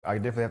I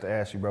definitely have to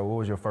ask you, bro, what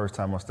was your first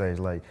time on stage?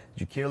 Like,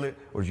 did you kill it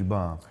or did you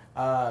bomb?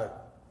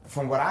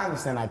 From what I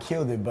understand, I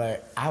killed it,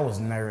 but I was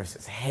nervous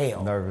as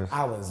hell. Nervous?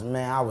 I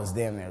was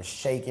damn near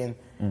shaking.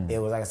 It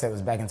was, like I said, it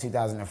was back in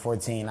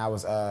 2014. I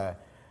was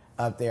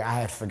up there. I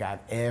had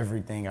forgot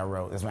everything I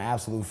wrote. It was my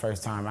absolute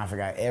first time. I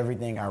forgot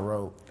everything I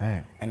wrote.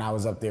 Damn. And I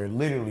was up there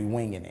literally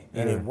winging it.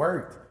 And it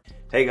worked.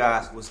 Hey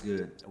guys, what's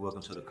good? And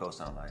welcome to the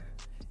Cosign Life.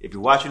 If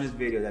you're watching this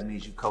video, that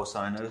means you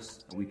co-sign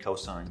us and we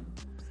co-sign you.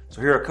 So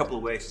here are a couple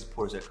of ways to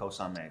support us at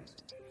Cosign Magazine.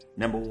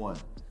 Number one,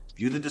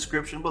 view the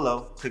description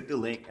below, click the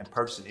link, and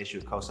purchase an issue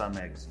of Cosign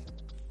Magazine.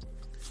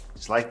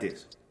 Just like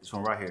this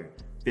one right here,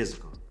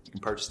 physical. You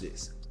can purchase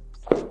this.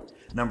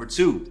 Number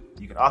two,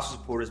 you can also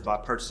support us by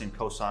purchasing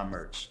Cosign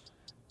merch.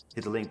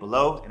 Hit the link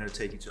below and it'll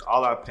take you to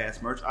all our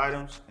past merch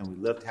items, and we'd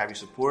love to have your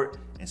support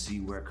and see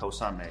you wear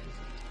Cosign Magazine.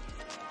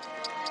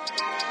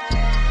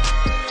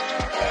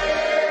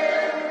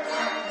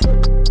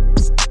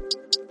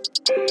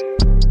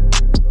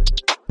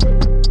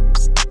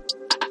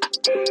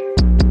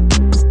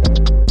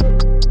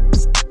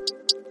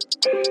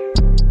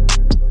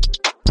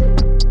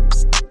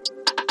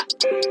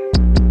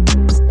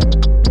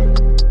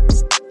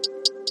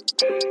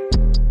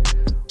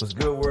 What's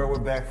good, world? We're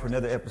back for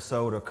another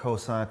episode of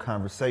Cosign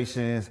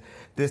Conversations.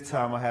 This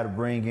time I had to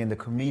bring in the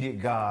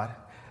comedic god,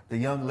 the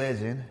young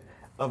legend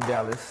of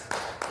Dallas.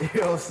 You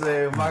know what I'm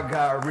saying? My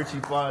guy, Richie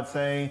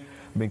Fontaine.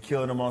 Been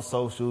killing him on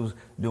socials,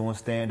 doing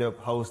stand-up,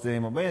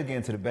 hosting. My man's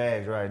getting to the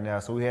bags right now,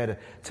 so we had to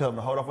tell him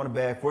to hold off on the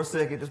bag for a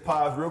second. Just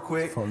pause real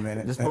quick. For a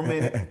minute. Just for a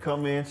minute.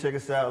 Come in, check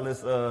us out.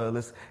 Let's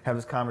have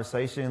this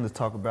conversation. Let's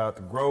talk about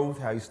the growth,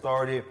 how you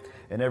started,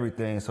 and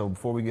everything. So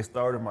before we get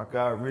started, my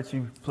guy,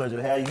 Richie, pleasure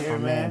to have you here,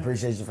 man.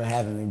 Appreciate you for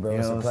having me, bro. You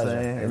It's know a what pleasure.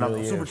 I'm saying? It And I'm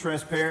really super is.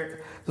 transparent.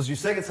 This is your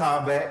second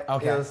time back.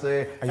 Okay. You know what I'm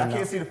saying? I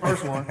can't see the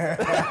first one.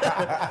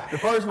 The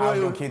first one. I was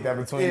gonna keep that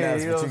between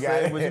us, you know but what you I'm got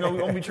saying? it. But you know, we're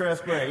gonna be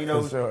transparent. You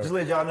know, For sure. just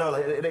let y'all know,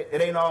 like,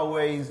 it ain't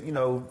always, you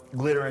know,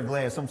 glitter and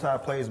glam.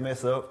 Sometimes players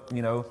mess up.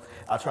 You know,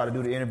 I try to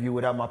do the interview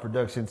without my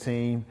production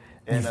team.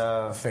 And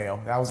Fail.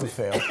 That was a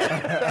fail.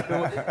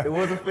 it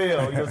was a fail. You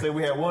know what I'm saying?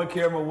 We had one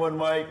camera, one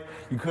mic.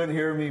 You couldn't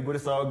hear me, but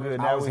it's all good.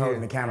 Now I was we're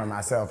holding here. the camera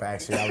myself,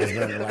 actually. I was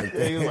doing it like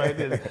Yeah, he was like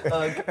this. this.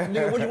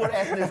 Nigga, what you want to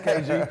ask this,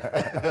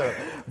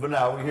 KG? But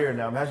now we're here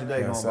now. How's your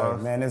day going, So,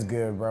 boss? man, it's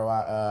good, bro.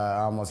 I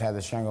almost had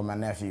to strangle my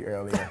nephew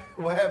earlier.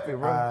 What happened,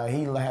 bro?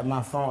 He had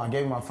my phone. I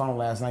gave him my phone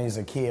last night. He was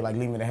a kid, like,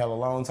 leave me the hell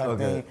alone type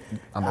Okay. thing.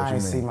 I know what I you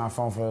didn't see mean. my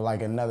phone for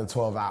like another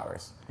 12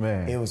 hours.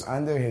 Man. It was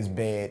under his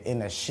bed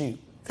in a chute.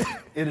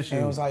 In the And shoe.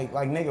 it was like,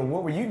 nigga,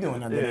 what were you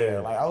doing under Yeah.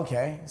 there? Like,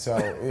 okay. So,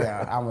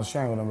 yeah, I almost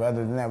strangled him. But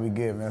other than that, we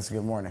good, man. It's a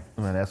good morning.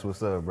 Man, that's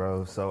what's up,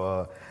 bro.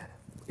 So,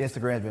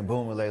 Instagram's been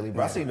booming lately,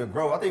 bro. I seen it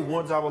grow. I think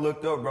one time I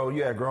looked up, bro,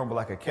 you had grown by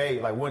like a K,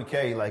 like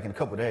 1K, like in a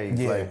couple days.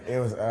 Yeah, Like, it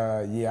was,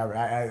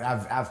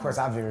 of course,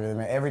 I've figured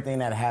it, everything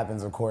that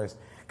happens, of course,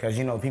 because,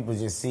 you know, people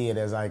just see it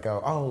as like,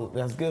 oh,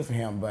 that's good for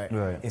him, but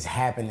Right. it's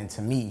happening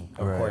to me,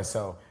 of Right. course,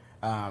 so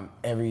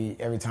every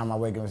time I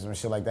wake up and some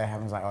shit like that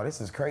happens, like, oh,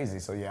 this is crazy,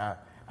 so yeah,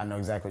 I know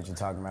exactly what you're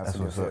talking about. that's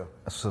So what's good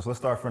up. So let's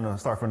start from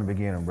the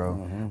beginning, bro.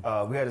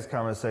 Mm-hmm. We had this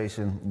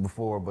conversation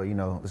before, but, you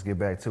know, let's get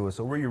back to it.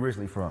 So where you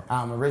originally from?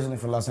 I'm originally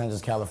from Los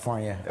Angeles,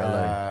 California.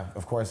 LA.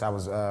 Of course, I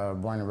was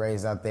born and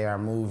raised out there. I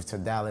moved to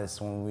Dallas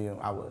when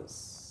I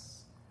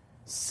was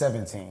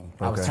 17.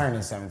 I was Okay.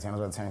 turning 17. I was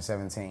about to turn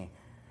 17.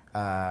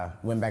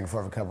 Went back and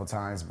forth a couple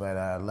times, but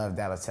love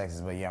Dallas,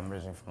 Texas. But yeah, I'm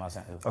originally from Los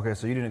Angeles. Okay,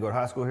 so you didn't go to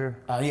high school here?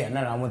 No,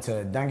 I went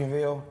to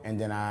Duncanville, and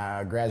then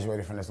I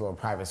graduated from this little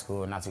private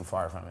school not too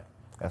far from it.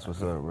 That's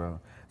what's up, bro.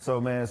 So,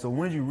 man, so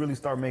when did you really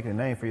start making a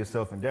name for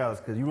yourself in Dallas?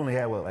 Because you only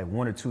had, what, like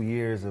 1 or 2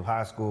 years of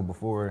high school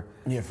before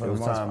Yeah, for it the was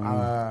most time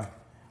part.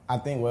 I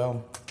think,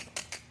 well,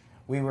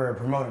 we were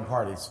promoting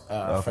parties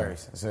Okay.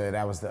 first. So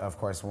that was, of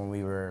course, when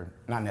we were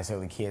not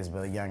necessarily kids,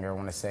 but younger, I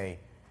want to say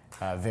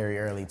very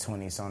early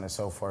 20s, so on and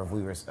so forth.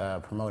 We were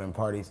promoting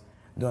parties,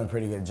 doing a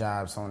pretty good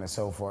job, so on and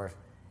so forth.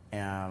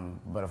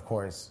 But, of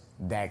course,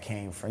 that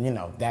came from,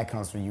 that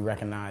comes from you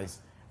recognize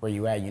where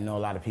you at, you know a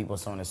lot of people,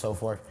 so on and so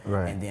forth.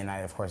 Right. And then I,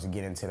 of course,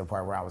 get into the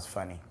part where I was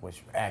funny,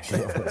 which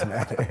actually, of course,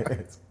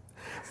 matters.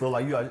 So,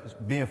 like,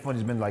 being funny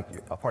has been, like,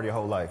 a part of your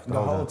whole life?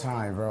 The whole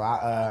time, bro.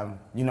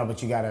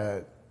 But you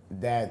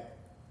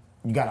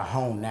gotta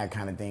hone that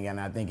kind of thing,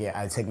 and I think it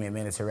took me a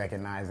minute to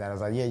recognize that. I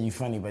was like, yeah, you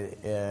funny, but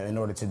in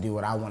order to do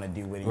what I want to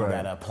do with it, you Right.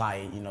 gotta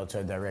apply it, to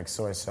a direct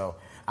source. So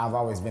I've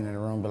always been in the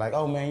room, be like,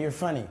 oh man, you're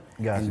funny.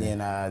 Gotcha. And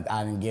then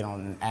I didn't get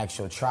on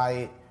actual try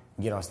it,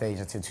 get on stage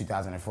until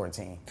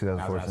 2014. That was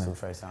my 2014. absolute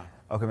first time.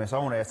 Okay, man, so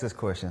I want to ask this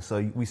question.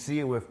 So we see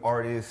it with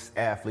artists,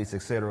 athletes,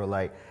 etc.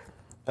 Like,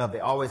 they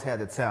always had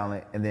the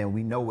talent, and then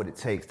we know what it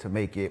takes to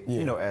make it,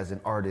 Yeah. as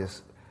an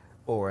artist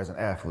or as an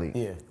athlete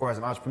Yeah. or as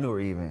an entrepreneur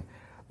even.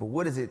 But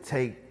what does it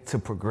take to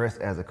progress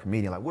as a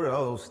comedian? Like, what are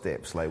those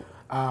steps? Like,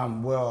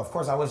 Well, of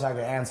course, I wish I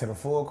could answer the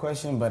full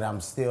question, but I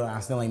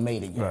still ain't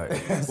made it yet.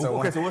 Right. So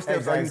what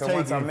steps are you so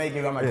once I taking? make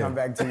it, I'm gonna come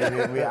back to you.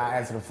 I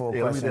answer the full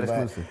Yeah, let me question.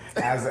 get exclusive.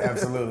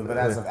 Absolutely. But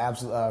as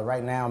of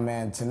right now,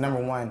 man, to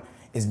number one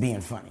is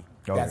being funny.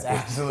 That's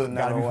absolute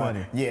Gotta number be one.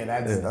 funny. Yeah,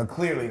 that's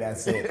clearly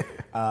that's it.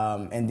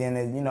 And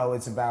then you know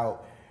it's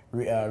about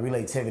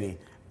relativity.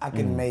 I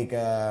can make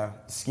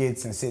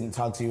skits and sit and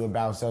talk to you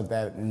about stuff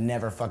that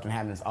never fucking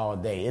happens all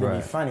day. It'll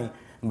be funny,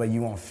 but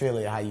you won't feel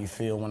it how you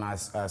feel when I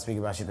speak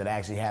about shit that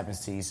actually happens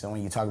to you. So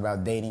when you talk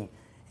about dating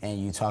and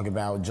you talk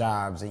about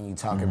jobs and you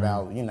talk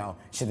about, you know,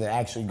 shit that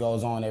actually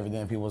goes on every day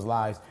in people's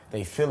lives,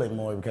 they feel it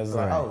more because it's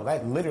like, oh,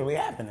 that literally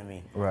happened to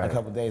me a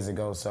couple days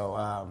ago. So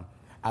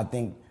I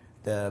think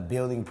the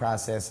building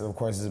process, of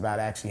course, is about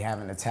actually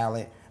having the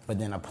talent, but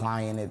then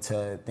applying it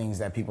to things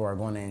that people are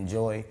going to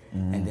enjoy,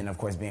 and then, of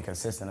course, being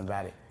consistent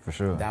about it. For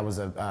sure. That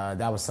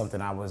was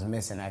something I was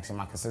missing, actually.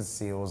 My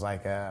consistency, it was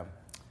like, it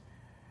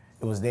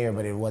was there,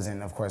 but it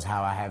wasn't, of course,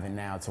 how I have it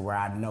now, to where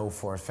I know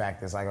for a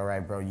fact it's like, all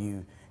right, bro,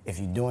 if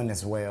you're doing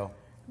this well,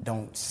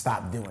 don't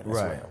stop doing this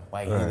well.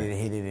 Like,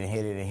 hit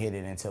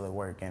it until it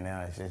works, and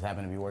it just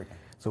happened to be working.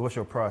 So what's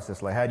your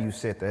process? Like, how do you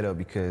set that up?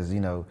 Because,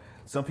 you know,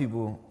 some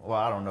people, well,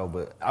 I don't know,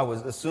 but I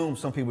would assume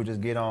some people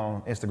just get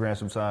on Instagram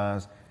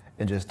sometimes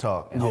and just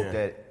talk and hope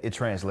that it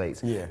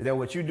translates. Yeah. Is that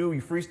what you do?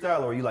 You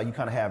freestyle, or you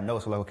kind of have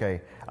notes? Like,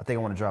 okay, I think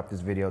I want to drop this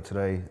video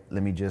today.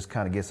 Let me just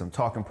kind of get some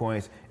talking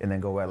points and then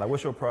go at it. Like,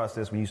 what's your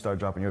process when you start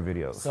dropping your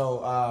videos?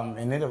 So,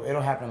 and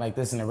it'll happen like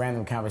this in a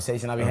random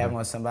conversation. I'll be having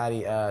with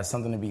somebody,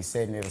 something to be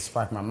said, and it'll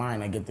spark my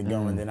mind. I get to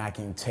go, and then I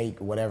can take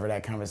whatever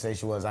that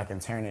conversation was, I can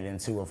turn it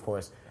into, of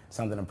course,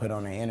 something to put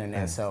on the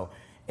internet. So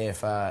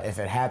if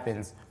it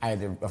happens, I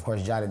either, of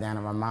course, jot it down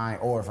in my mind,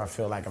 or if I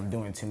feel like I'm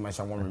doing too much,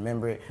 I won't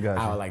remember it,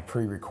 I'll like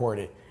pre-record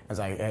it. It's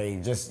like, hey,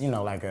 just, you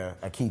know, like a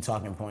key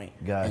talking point.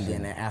 And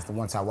then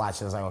once I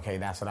watch it, it's like, okay,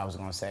 that's what I was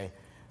gonna say.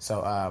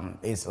 So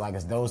it's like,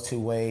 it's those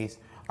two ways,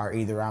 or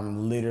either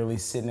I'm literally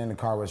sitting in the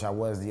car, which I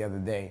was the other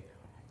day.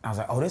 I was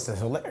like, oh, this is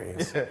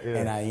hilarious.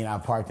 And I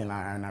parked and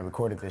I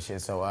recorded this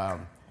shit. So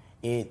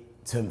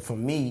for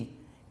me,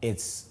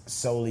 it's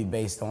solely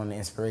based on the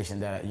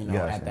inspiration that, you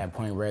know, at that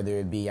point, whether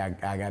it be I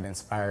got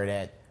inspired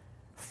at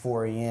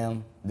 4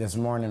 a.m. this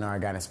morning, or I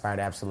got inspired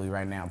absolutely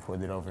right now and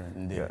put it over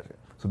and did it.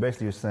 So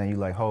basically you're saying you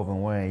like Hov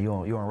and Wayne, you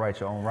don't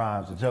write your own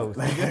rhymes or jokes.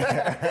 They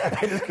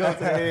just come to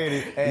the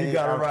head and you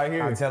got it right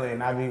here. I'm telling you,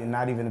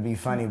 not even to be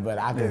funny, but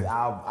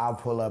I'll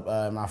pull up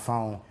my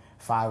phone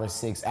 5 or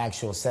 6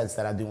 actual sets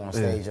that I do on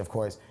stage, of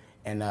course,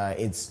 and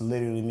it's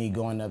literally me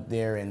going up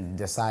there and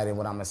deciding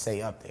what I'm gonna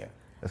say up there.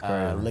 That's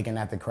crazy. Looking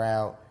at the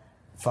crowd,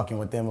 fucking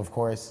with them, of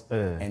course,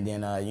 and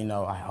then you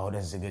know, oh,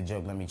 this is a good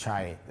joke, let me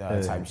try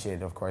it, type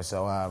shit, of course.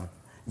 So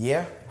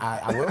yeah,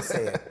 I will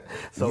say it.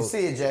 So, you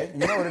see it, Jay.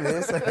 You know what it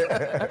is.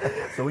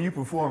 So when you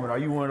performing, are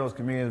you one of those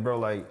comedians, bro,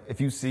 like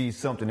if you see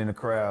something in the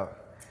crowd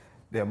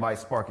that might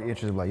spark your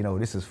interest, like, you know,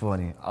 this is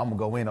funny, I'm gonna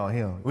go in on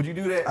him. Would you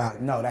do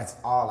that? No, that's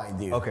all I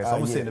do. Okay, so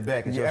I'm gonna sit in the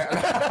back and just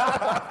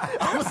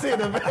I'm gonna sit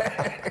in the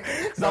back.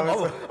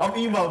 So I'm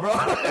emo, bro.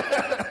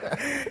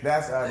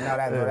 That's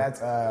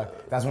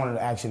one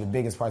of the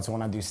biggest parts of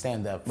when I do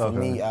stand up. For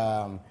me,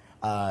 a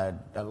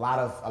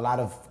lot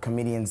of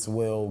comedians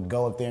will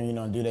go up there and, you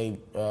know, do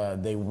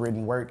they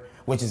written work,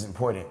 which is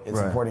important. It's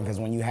important because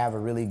when you have a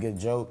really good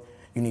joke,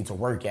 you need to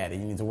work at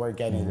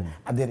it.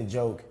 I did a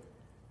joke.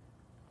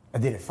 I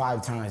did it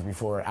 5 times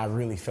before I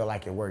really felt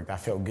like it worked. I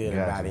felt good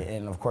about it,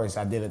 and of course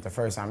I did it the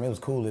first time. It was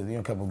cool, you know,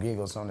 a couple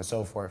giggles, so on and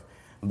so forth.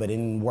 But it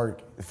didn't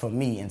work for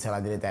me until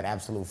I did it that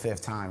absolute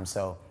 5th time.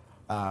 So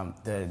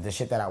the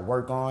shit that I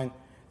work on,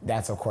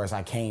 that's, of course,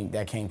 that came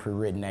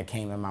pre-written, that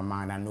came in my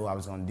mind. I knew I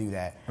was gonna do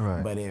that.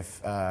 But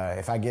if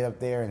I get up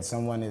there and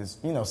someone is,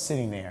 you know,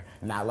 sitting there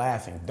not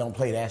laughing, don't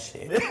play that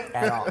shit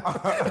at all.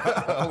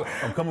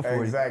 I'm coming for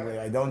you. Exactly.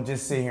 Like, don't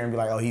just sit here and be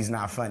like, oh, he's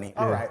not funny.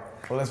 All right,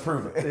 well, let's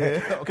prove it.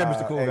 Okay,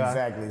 Mr. Cool Guy.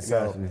 Exactly.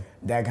 So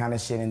that kind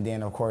of shit, and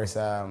then, of course,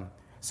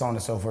 so on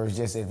and so forth. It's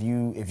just if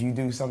you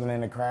do something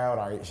in the crowd,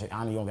 or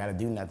I know you don't got to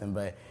do nothing,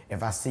 but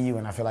if I see you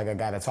and I feel like I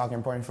got a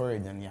talking point for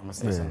it, then I'm gonna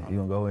say something. You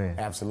gonna go in?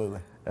 Absolutely.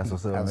 That's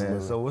what's up,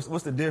 man. So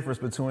what's the difference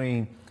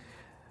between,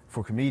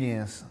 for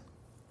comedians,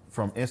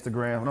 from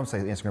Instagram? When I'm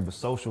saying Instagram, but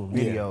social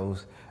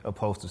videos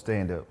opposed to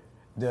stand up.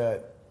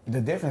 The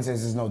difference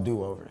is there's no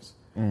do-overs.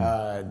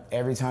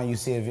 Every time you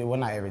see a video, well,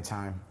 not every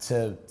time.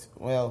 To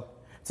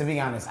be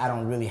honest, I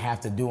don't really have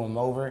to do them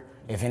over.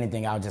 If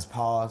anything, I'll just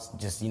pause,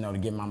 just, you know, to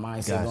get my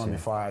mindset going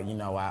before I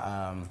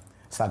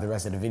start the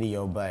rest of the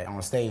video. But on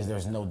stage,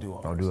 there's no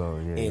do-overs. No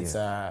do-over, yeah. It's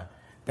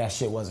that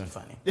shit wasn't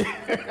funny,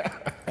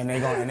 and they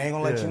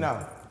gonna let you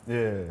know.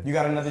 Yeah. You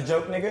got another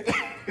joke, nigga?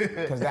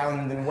 Because that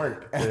one didn't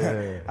work.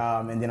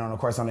 And then, of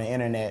course, on the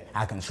internet,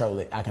 I control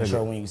it. I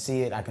control when you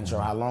see it. I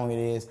control how long it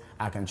is.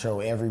 I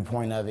control every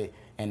point of it.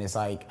 And it's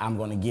like, I'm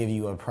going to give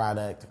you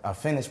a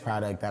finished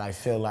product that I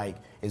feel like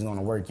is going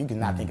to work. You can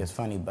not think it's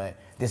funny, but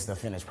this is the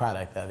finished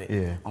product of it.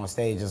 Yeah. On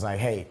stage, it's like,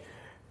 hey,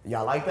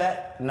 y'all like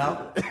that?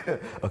 No?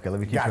 Okay, let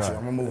me keep Got trying. you.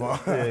 I'm going to move on.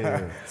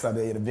 So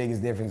the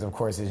biggest difference, of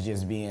course, is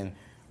just being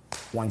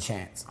one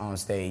chance on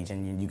stage,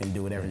 and you can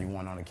do whatever you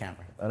want on the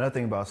camera. Another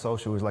thing about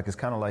social is, like, it's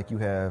kind of like you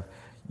have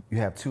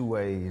 2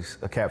 ways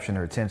of capturing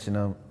their attention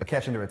and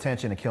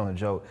killing a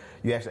joke.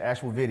 You have the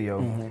actual video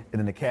and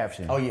then the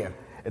caption. Oh, yeah.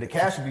 And the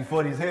caption be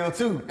funny as hell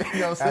too. You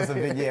know what I'm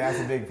saying? That's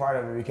a big part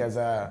of it because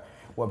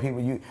what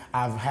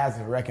I've had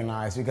to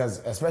recognize because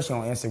especially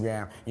on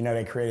Instagram, you know,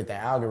 they created the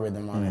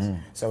algorithm on us.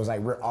 So it's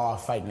like we're all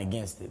fighting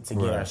against it to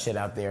get our shit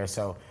out there.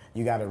 So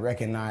you got to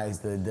recognize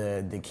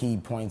the key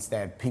points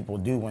that people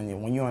do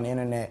when you're on the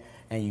internet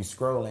and you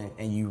scrolling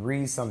and you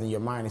read something in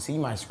your mind and see you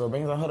might scroll back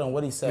and like, hold on,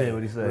 what'd he say? Yeah,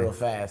 what'd he say? Real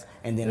fast.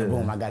 And then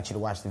boom, I got you to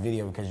watch the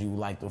video because you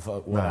liked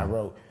what I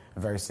wrote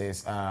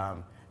versus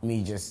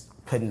me just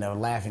putting the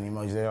laughing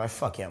emoji there like,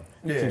 fuck him.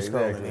 Yeah, Keep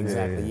scrolling.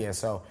 exactly. Yeah.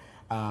 So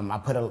I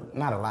put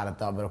not a lot of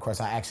thought, but of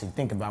course I actually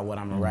think about what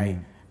I'm gonna write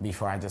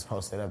before I just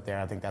post it up there.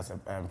 I think that's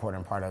an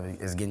important part of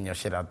it is getting your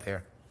shit out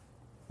there.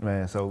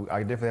 Man, so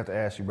I definitely have to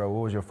ask you, bro,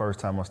 what was your first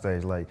time on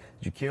stage? Like,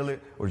 did you kill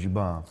it or did you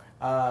bomb?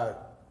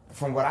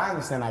 From what I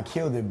understand, I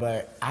killed it,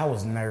 but I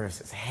was nervous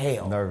as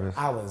hell. Nervous?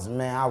 I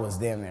was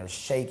damn near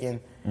shaking.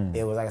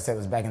 It was, like I said, it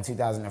was back in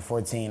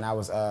 2014. I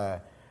was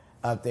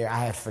up there. I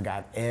had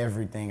forgot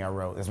everything I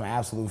wrote. It's my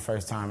absolute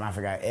first time. I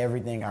forgot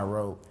everything I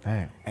wrote.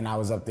 Damn. And I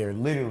was up there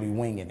literally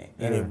winging it.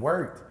 And it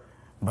worked.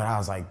 But I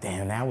was like,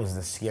 damn, that was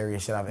the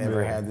scariest shit I've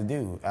ever had to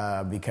do.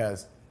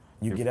 Because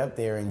you get up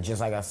there and just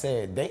like I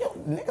said,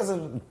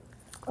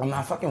 I'm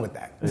not fucking with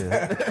that.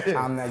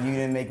 Yeah. You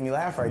didn't make me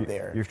laugh right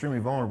there. You're extremely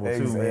vulnerable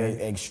too, man.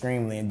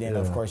 Extremely. And then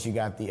of course you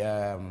got the,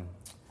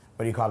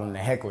 what do you call them, the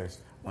hecklers.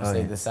 Once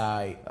they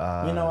decide,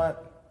 you know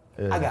what?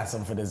 I got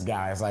something for this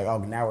guy. It's like, oh,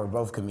 now we're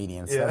both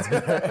comedians. So,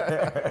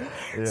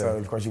 so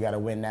of course you got to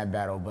win that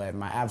battle. But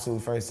my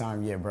absolute first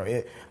time,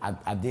 bro,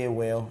 I did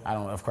well.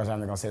 Of course I'm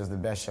not gonna say it was the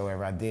best show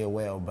ever. I did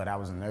well, but I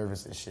was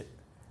nervous as shit.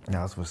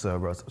 No, that's what's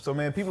up, bro. So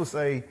man, people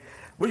say,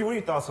 what are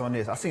your thoughts on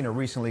this? I seen it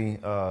recently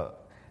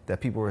that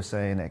people were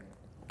saying that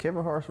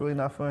Kevin Hart's really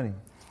not funny.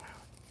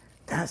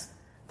 That's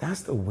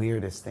the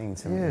weirdest thing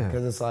to me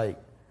because it's like,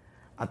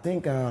 I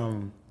think.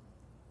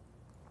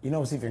 You know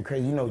what's even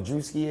crazy? You know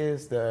Drewski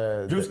is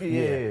the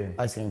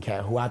light-skinned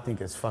cat who I think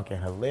is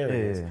fucking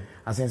hilarious. Yeah.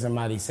 I seen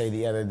somebody say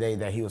the other day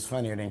that he was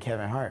funnier than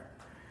Kevin Hart.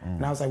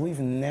 And I was like, we've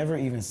never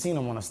even seen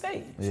him on a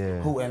stage.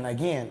 Yeah. And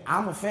again,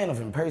 I'm a fan of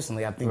him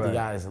personally. I think the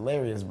guy is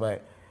hilarious,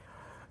 but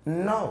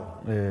no.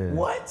 Yeah.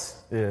 What?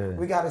 Yeah.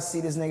 We got to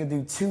see this nigga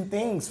do two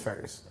things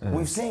first. Yeah.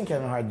 We've seen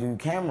Kevin Hart do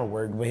camera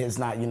work, but it's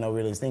not,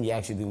 really his thing. He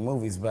actually do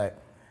movies, but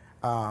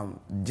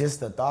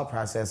just the thought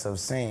process of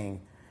seeing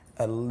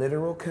a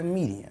literal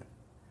comedian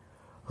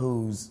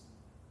who's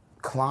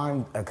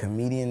climbed a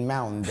comedian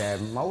mountain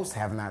that most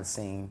have not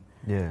seen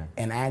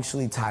and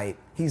actually type,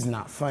 he's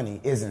not funny,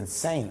 is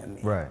insane to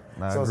me. Right.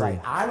 So it's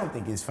like, I don't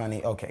think he's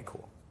funny. Okay,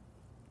 cool.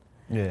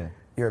 Yeah.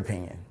 Your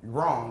opinion.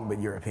 Wrong, but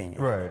your opinion.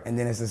 Right. And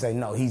then it's to say,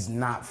 no, he's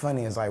not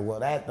funny. It's like,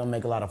 well, that don't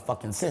make a lot of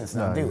fucking sense.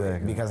 Now do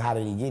it. Because how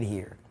did he get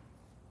here?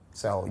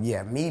 So,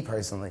 me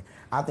personally,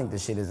 I think the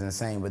shit is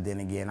insane, but then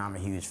again, I'm a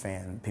huge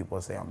fan.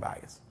 People say I'm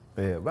biased.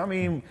 Yeah, but I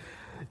mean,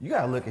 you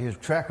gotta look at his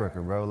track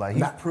record, bro. Like,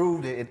 he's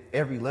proved it at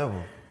every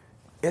level.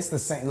 It's the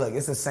same. Look,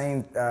 it's the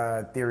same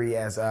theory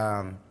as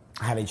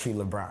how they treat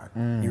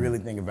LeBron. You really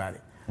think about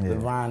it. Yeah.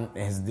 LeBron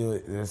he's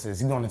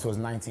going into his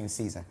 19th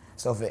season.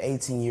 So for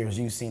 18 years,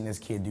 you've seen this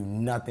kid do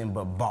nothing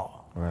but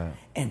ball. Right.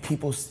 And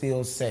people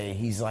still say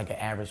he's like an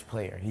average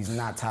player. He's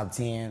not top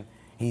 10.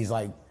 He's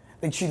like,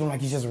 they treat him like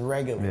he's just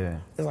regular. Yeah.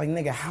 It's like,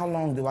 nigga, how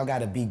long do I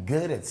gotta be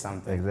good at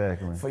something?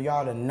 Exactly. For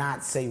y'all to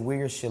not say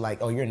weird shit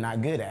like, oh, you're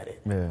not good at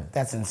it. Yeah.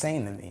 That's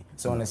insane to me.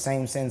 So in the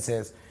same sense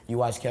as you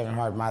watch Kevin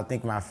Hart, I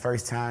think my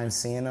first time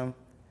seeing him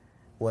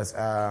was,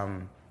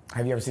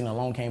 have you ever seen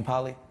Alone Came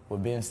Polly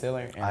with Ben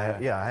Stiller? And, I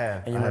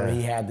have. And you remember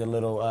he had the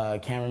little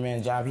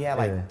cameraman job? He had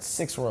like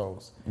 6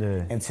 roles.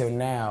 Yeah. Until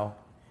now,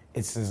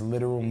 it's this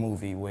literal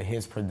movie with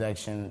his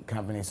production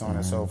company, so on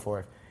and so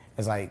forth.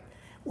 It's like,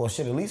 well,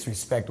 shit, at least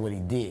respect what he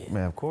did.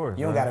 Man, of course.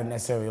 You don't gotta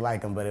necessarily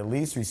like him, but at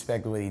least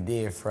respect what he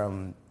did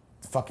from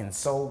fucking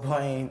Soul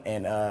Plane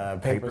and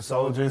Paper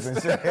Soldiers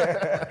and shit.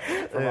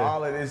 From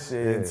all of this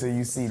shit until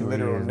you see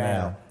literal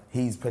now.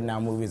 He's putting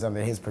out movies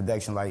under his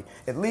production. Like,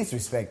 at least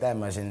respect that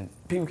much, and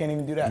people can't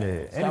even do that.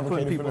 Yeah, and he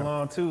putting people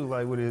on too,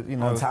 like with his,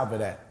 On top of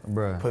that,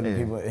 bruh, putting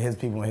his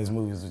people in his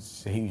movies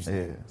is a huge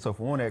thing. So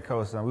for one, that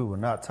co-sign, we will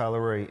not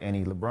tolerate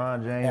any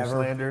LeBron James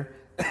slander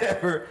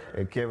ever,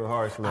 and Kevin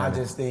Hart slander. I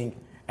just think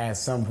at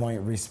some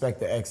point respect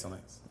the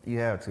excellence. You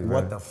have to.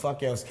 What the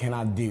fuck else can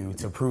I do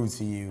to prove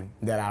to you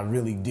that I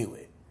really do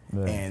it?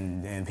 Yeah.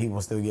 And people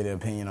still get an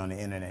opinion on the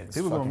internet. It's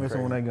people gonna miss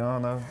them when they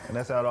gone though, and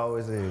that's how it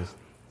always is.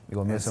 You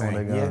gonna miss them when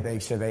they gone. Yeah, they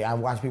should. I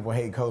watch people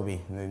hate Kobe,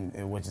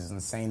 which is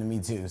insane to me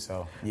too.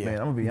 So yeah. Man,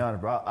 I'm gonna be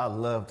honest, bro. I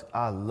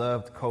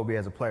loved Kobe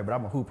as a player, but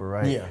I'm a hooper,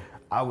 right? Yeah.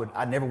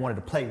 I never wanted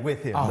to play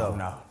with him, though.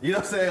 No. You know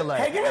what I'm saying? Like,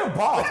 hey, give me the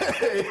ball.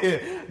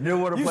 Never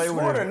want to play with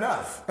him. You scored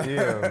enough.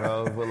 Yeah,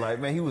 bro. But like,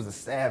 man, he was a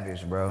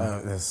savage, bro.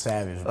 A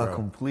savage, bro. A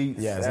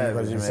complete savage,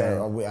 because you man. said,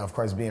 of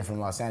course, being from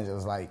Los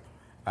Angeles, like,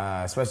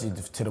 especially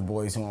to the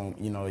boys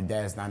who,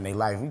 dad's not in their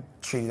life, we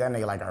treat that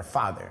nigga like our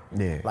father.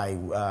 Yeah. Like,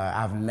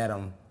 I've met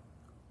him,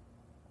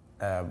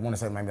 I want to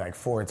say maybe like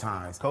 4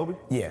 times. Kobe?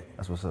 Yeah.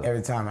 That's what's up.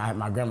 Every time,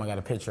 my grandma got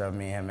a picture of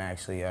me and him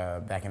actually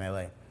back in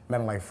L.A. Met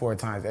him like 4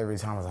 times. Every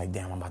time I was like,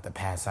 damn, I'm about to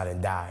pass out and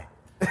die.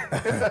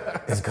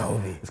 It's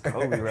Kobe. It's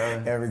Kobe,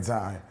 bro. Every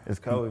time. It's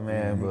Kobe,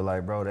 man. But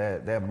like, bro,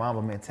 that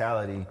Mamba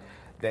mentality,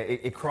 that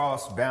it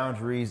crossed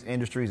boundaries,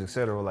 industries,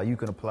 etc. Like you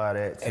can apply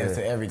that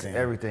to everything.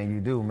 Everything you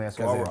do, man.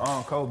 So while we're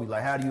on Kobe,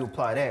 like, how do you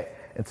apply that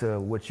into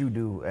what you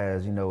do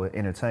as, you know, an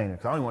entertainer?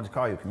 Because I don't even want to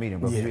call you a comedian,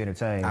 bro. You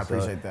entertain. I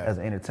appreciate that. As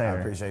an entertainer, I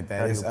appreciate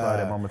that. How do you apply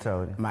that Mamba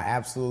mentality? My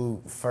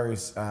absolute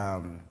first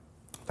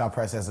thought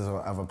process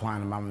of applying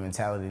the Mamba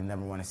mentality,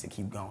 number one, is to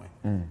keep going.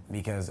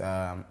 Because,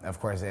 of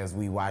course, as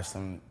we watched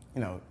him, you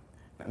know,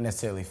 not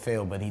necessarily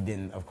fail, but he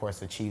didn't, of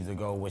course, achieve the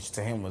goal, which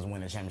to him was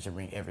win a championship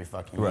ring every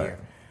fucking year.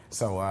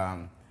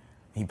 So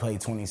he played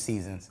 20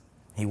 seasons.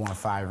 He won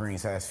 5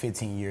 rings, so that's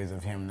 15 years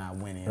of him not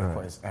winning, of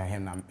course,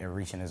 him not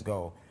reaching his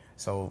goal.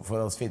 So for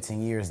those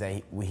 15 years that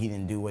he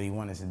didn't do what he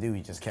wanted to do,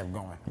 he just kept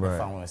going, the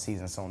following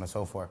season, so on and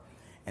so forth.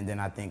 And then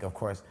I think, of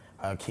course,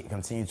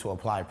 continue to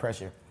apply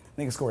pressure.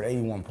 Nigga scored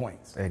 81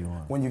 points.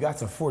 81. When you got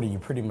to 40, you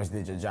pretty much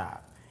did your job.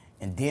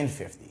 And then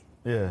 50.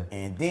 Yeah.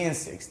 And then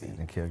 60. And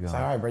kept going. It's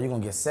like, all right, bro, you're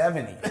going to get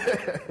 70.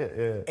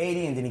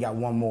 80, and then he got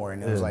one more.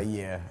 And it was like,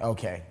 yeah,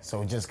 okay.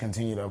 So just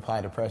continue to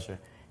apply the pressure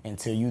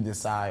until you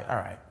decide, all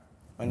right,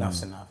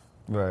 enough's enough.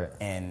 Right.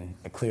 And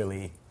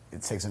clearly,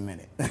 it takes a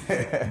minute.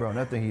 Bro,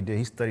 nothing he did,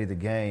 he studied the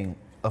game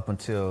up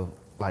until,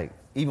 like,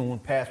 even when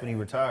past when he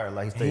retired,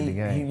 like, he studied the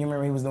game. You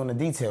remember he was doing the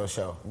detail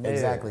show. Yeah.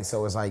 Exactly.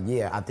 So it's like,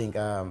 yeah, I think,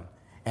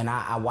 and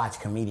I watch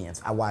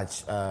comedians. I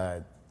watch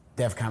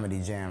Def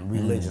Comedy Jam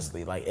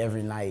religiously. Like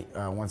every night,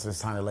 once it's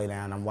time to lay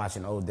down, I'm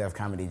watching old Def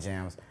Comedy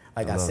Jams.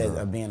 Like I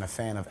said, being a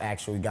fan of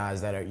actual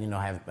guys that are, you know,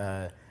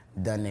 have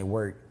done their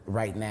work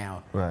right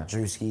now. Right.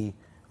 Drewski,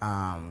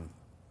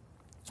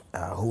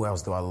 who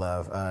else do I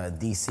love?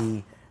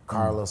 DC,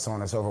 Carlos, so on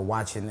and so forth.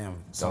 Watching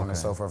them, so on and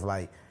so forth.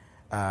 Like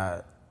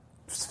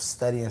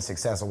studying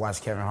success. I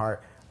watch Kevin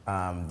Hart,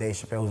 Dave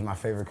Chappelle, who's my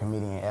favorite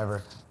comedian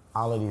ever.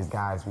 All of these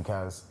guys,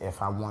 because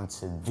if I want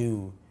to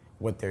do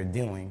what they're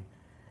doing,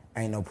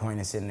 ain't no point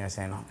in sitting there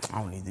saying,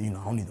 I don't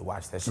need to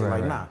watch that shit.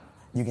 Right, nah.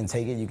 You can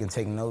take it, you can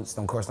take notes.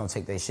 Of course, don't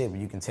take their shit, but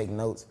you can take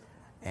notes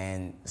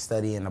and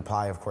study and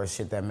apply, of course,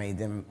 shit that made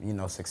them, you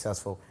know,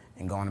 successful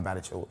and going about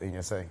it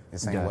the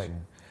same way.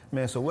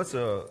 Man, so what's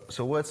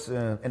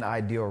an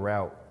ideal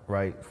route,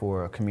 right,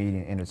 for a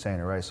comedian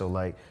entertainer, right? So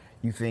like,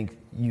 you think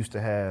you used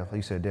to have, like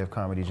you said, Def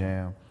Comedy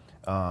Jam.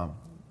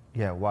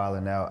 Yeah, Wild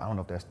 'N Out. I don't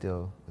know if that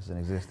still is in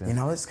existence. You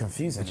know, it's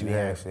confusing to me,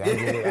 actually.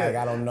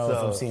 I don't know if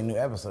I'm seeing new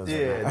episodes.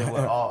 Yeah, then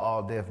with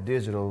all Def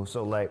Digital.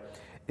 So, like,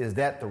 is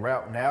that the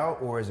route now,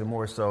 or is it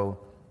more so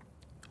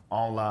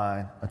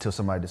online until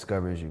somebody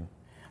discovers you?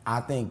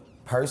 I think,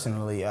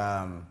 personally,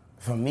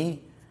 for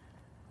me,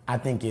 I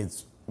think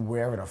it's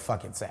wherever the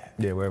fuck it's at.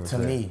 Yeah, wherever it's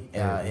at. To me,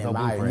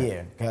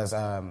 because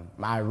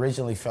I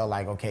originally felt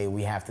like, okay,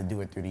 we have to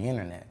do it through the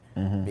internet.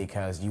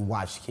 Because you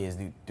watch kids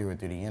do it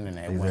through the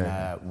internet.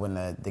 Exactly. When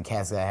the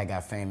cats that had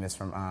got famous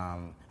from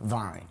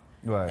Vine,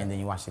 right. And then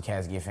you watch the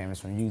cats get famous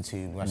from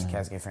YouTube, you watch the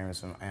cats get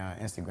famous from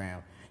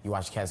Instagram, you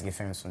watch the cats get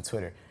famous from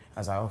Twitter. I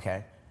was like,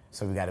 okay,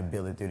 so we got to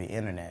build it through the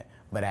internet.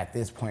 But at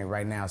this point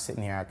right now,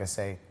 sitting here, I can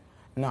say,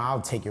 no,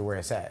 I'll take it where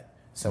it's at.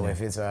 So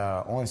if it's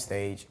on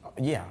stage,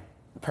 yeah,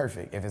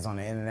 perfect. If it's on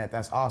the internet,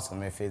 that's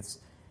awesome. If it's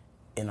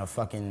in a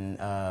fucking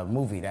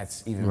movie,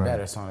 that's even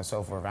better, so on and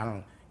so forth. I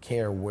don't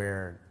care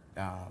where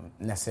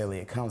necessarily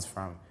it comes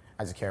from.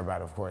 I just care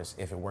about, of course,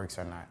 if it works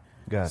or not.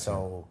 Gotcha.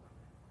 So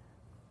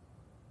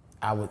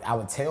I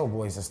would tell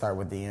boys to start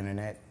with the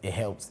internet. It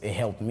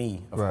helped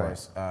me, of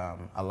course,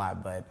 a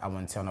lot. But I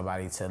wouldn't tell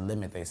nobody to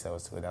limit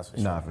themselves to it. That's for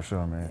sure. Nah, for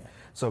sure, man. Yeah.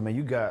 So, man,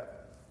 you got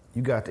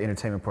the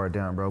entertainment part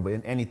down, bro. But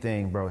in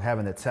anything, bro,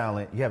 having the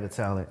talent, you have the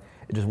talent.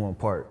 It's just one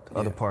part. The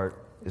other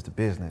part is the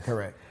business.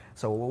 Correct.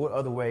 So what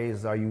other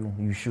ways are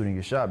you shooting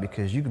your shot?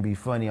 Because you can be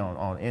funny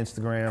on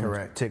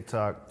Instagram,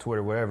 TikTok,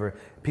 Twitter, wherever.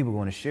 People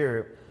want to share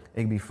it.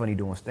 It can be funny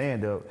doing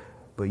stand-up,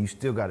 but you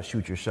still got to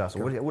shoot your shot. So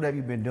what have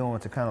you been doing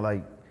to kind of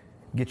like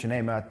get your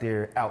name out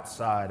there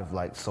outside of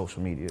like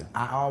social media?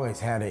 I always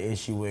had an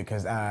issue with,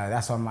 because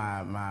that's why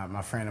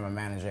my friend and my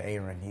manager,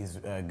 Aaron, he's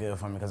good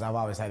for me, because I've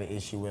always had an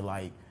issue with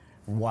like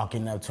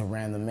walking up to a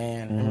random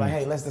man and like,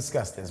 hey, let's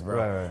discuss this, bro.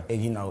 Right.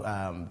 And, you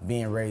know,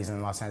 being raised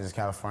in Los Angeles,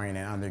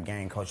 California, and under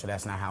gang culture,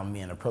 that's not how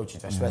men approach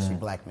it, especially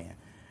black men.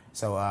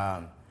 So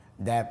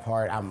that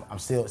part, I'm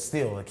still,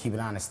 keep it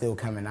honest, still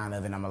coming out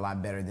of it. I'm a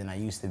lot better than I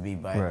used to be,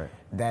 but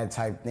that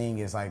type thing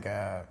is like,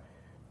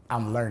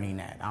 I'm learning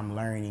that. I'm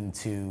learning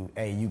to,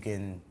 hey, you can,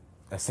 in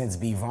a sense,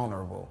 be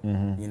vulnerable,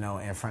 you know,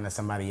 in front of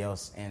somebody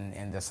else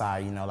and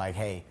decide, you know, like,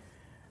 hey,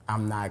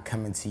 I'm not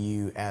coming to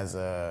you as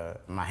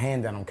my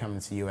hand down. I'm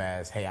coming to you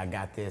as, hey, I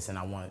got this, and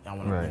I want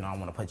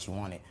to put you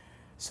on it.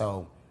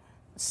 So,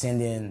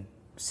 sending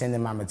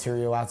my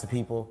material out to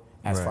people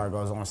as far as it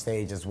goes on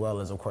stage, as well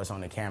as, of course,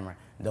 on the camera.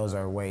 Those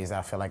are ways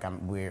I feel like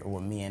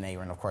with me and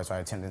Aaron, of course, are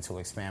attempting to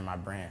expand my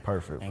brand.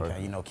 Perfect.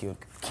 And you know,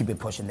 keep it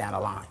pushing down the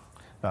line.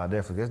 No,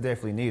 definitely. That's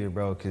definitely needed,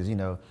 bro. Because you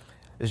know,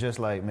 it's just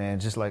like, man,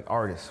 just like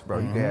artists, bro.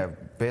 You can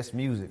have best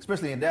music,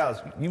 especially in Dallas.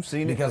 You've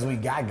seen it. Because we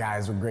got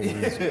guys with great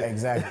music.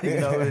 Exactly. You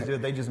know,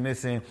 they just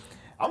missing.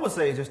 I'm gonna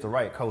say it's just the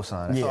right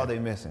cosign. That's all they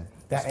missing.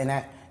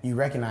 you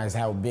recognize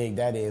how big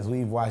that is.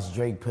 We've watched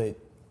Drake put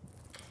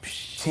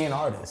 10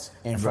 artists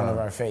in front of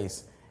our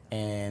face.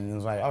 And it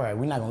was like, all right,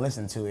 we're not gonna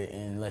listen to it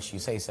unless you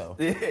say so.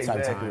 Yeah,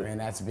 exactly. Time.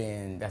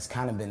 And that's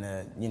kind of been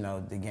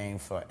the game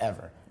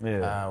forever.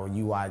 Yeah. When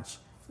you watch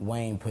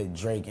Wayne put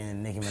Drake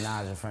and Nicki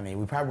Minaj in front of you,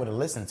 we probably would have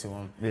listened to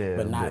him,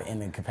 but not in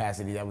the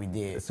capacity that we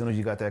did. As soon as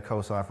you got that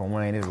cosign from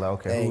Wayne, it was like,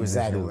 okay, who is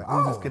this dude?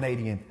 Who's this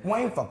Canadian?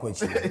 Wayne fuck with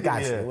you.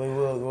 Got Yeah. you.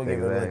 We'll give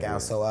it a look Exactly.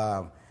 out.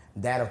 So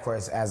that, of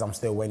course, as I'm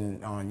still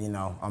waiting on,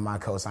 on my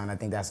cosign, I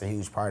think that's a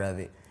huge part of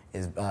it,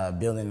 is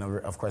building,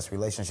 of course,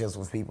 relationships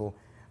with people,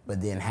 but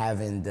then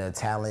having the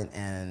talent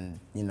and,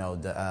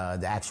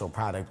 the actual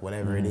product,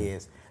 whatever it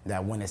is,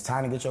 that when it's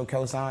time to get your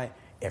cosign,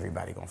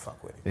 everybody gonna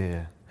fuck with it.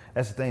 Yeah.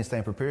 That's the thing,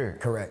 staying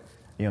prepared. Correct.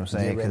 You know what I'm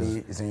saying? Get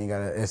ready, so you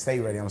gotta stay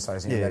ready. I'm sorry,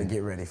 so you gotta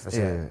get ready for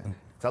sure. Yeah.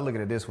 So I look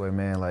at it this way,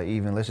 man. Like,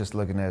 even let's just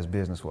look at it as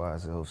business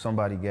wise. So if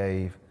somebody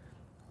gave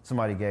me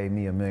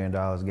 $1 million,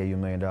 gave you $1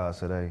 million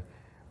today,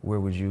 where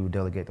would you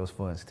delegate those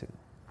funds to?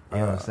 You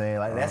know what I'm saying?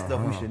 Like, that's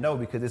stuff we should know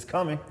because it's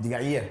coming. You know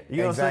what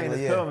I'm saying?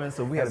 It's coming.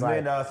 So we had $1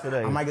 million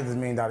today. I might get this $1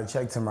 million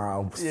check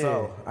tomorrow,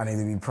 so I need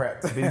to be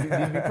prepped. You need to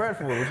be prepped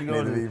for it. What you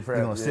gonna do? Need to be You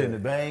prepped, gonna sit in the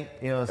bank?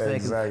 You know what I'm saying?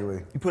 'Cause Exactly.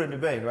 You put it in the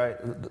bank, right?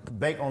 The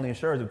bank only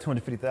insures up to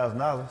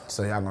 $250,000.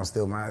 So y'all gonna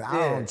steal my?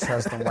 I don't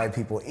trust them white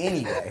people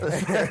anyway.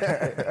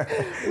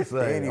 It's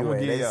like,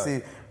 Anyway, they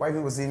see white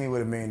people see me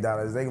with $1 million.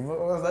 They go,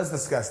 well, let's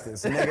discuss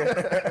this,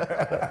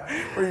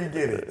 nigga. Where you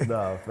get it?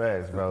 No,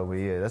 facts, bro. But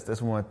yeah,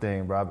 that's one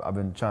thing, bro. I've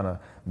been trying to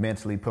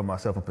mentally put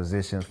myself in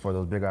positions for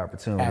those bigger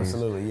opportunities.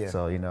 Absolutely, yeah.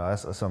 So,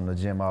 that's something the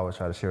gym I always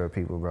try to share with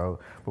people, bro.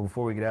 But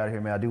before we get out of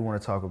here, man, I do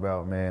want to talk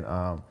about, man,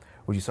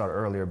 what you started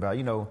earlier about,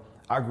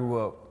 I grew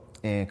up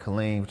in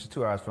Killeen, which is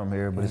 2 hours from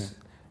here, but it's,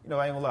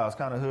 I ain't gonna lie, it's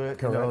kind of hood.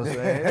 Correct. You know what I'm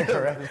saying?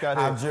 Correct. It's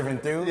kinda I've hood. driven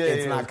through. Yeah,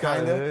 It's yeah, not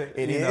kinda. hood,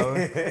 It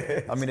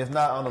is. I mean, it's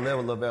not on the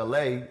level of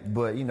LA,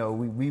 but,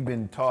 we've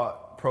been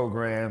taught,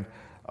 programmed,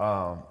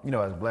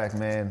 as black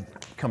men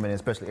coming in,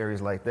 especially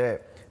areas like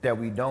that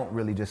we don't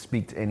really just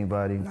speak to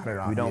anybody. Not at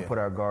all, We don't yeah. put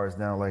our guards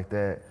down like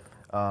that.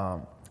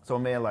 So,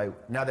 man,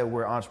 like, now that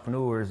we're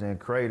entrepreneurs and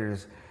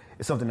creators,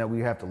 it's something that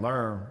we have to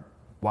learn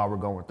while we're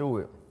going through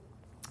it.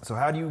 So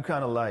how do you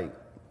kind of like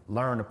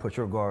learn to put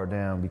your guard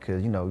down?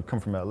 Because, you come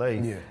from LA,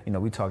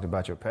 we talked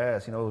about your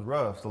past, it was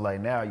rough. So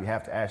like now you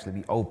have to actually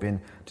be open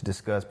to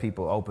discuss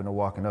people, open to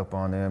walking up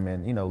on them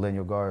and, letting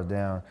your guards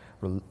down,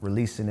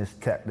 releasing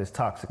this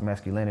toxic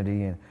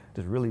masculinity and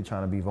just really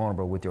trying to be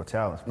vulnerable with your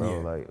talents, bro.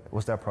 Yeah. Like,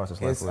 what's that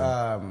process like It's for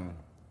you?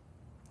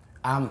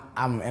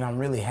 I'm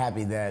really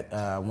happy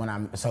that when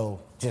I'm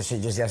just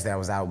yesterday I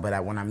was out,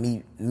 but when I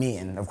meet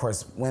men, of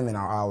course women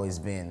are always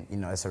been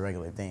it's a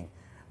regular thing,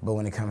 but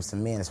when it comes to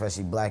men,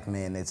 especially black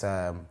men, it's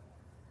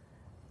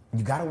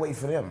you gotta wait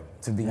for them,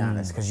 to be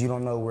honest, because you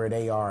don't know where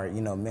they are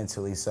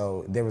mentally.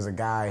 So there was a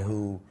guy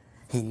who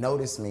he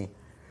noticed me,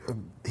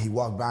 he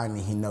walked by me,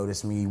 he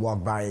noticed me, he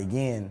walked by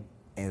again,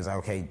 and it was like,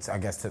 okay, I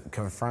guess to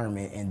confirm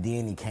it, and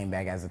then he came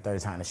back as the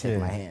third time to shake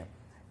my hand.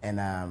 And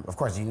of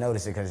course, you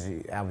notice it because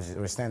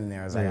we're standing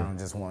there. I was like, I don't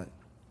just want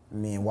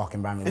men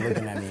walking by me,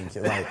 looking at me,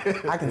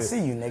 like, I can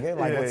see you, nigga.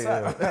 Like, what's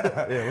up?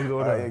 What's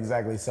going on?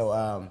 Exactly.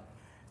 So,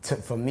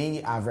 for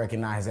me, I've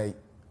recognized that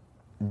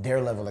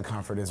their level of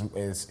comfort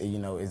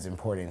is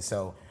important.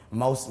 So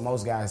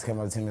most guys come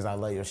up to me and I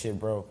love your shit,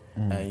 bro.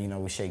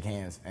 We shake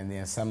hands, and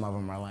then some of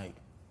them are like,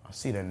 I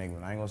see that nigga,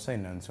 but I ain't gonna say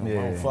nothing to him.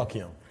 I don't fuck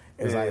him.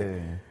 It's like,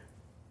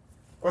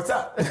 what's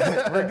up?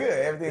 We're good.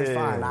 Everything's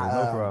fine.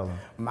 No problem.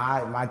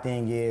 My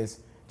thing is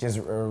just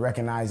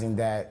recognizing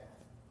that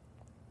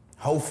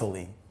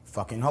hopefully,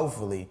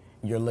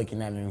 you're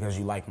looking at me because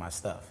you like my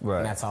stuff. Right.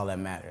 And that's all that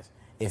matters.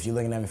 If you're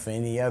looking at me for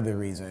any other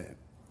reason,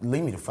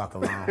 leave me the fuck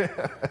alone.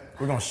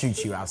 We're gonna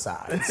shoot you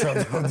outside. So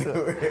don't do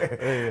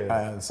it.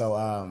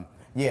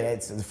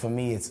 That's for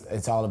me.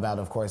 It's all about,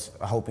 of course,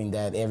 hoping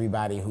that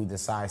everybody who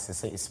decides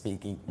to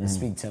speak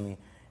to me,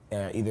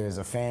 either as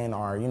a fan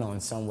or in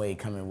some way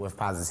coming with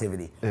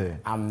positivity.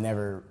 I'm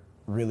never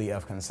really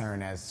of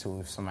concern as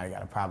to if somebody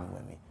got a problem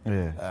with me.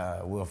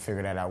 We'll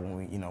figure that out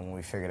when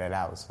we figure that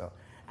out. So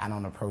I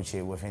don't approach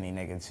it with any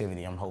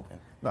negativity. I'm hoping.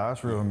 No,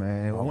 that's real,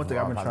 man. And one thing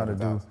I've been trying to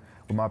do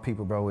with my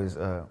people, bro, is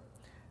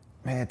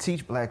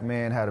teach black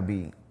men how to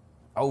be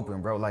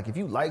open, bro. Like, if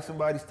you like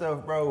somebody's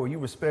stuff, bro, or you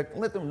respect,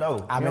 let them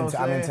know. I've been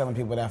telling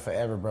people that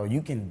forever, bro.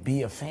 You can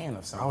be a fan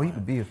of something. Oh, you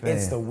can be a fan.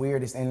 It's the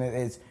weirdest, and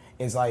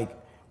it's like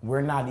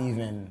we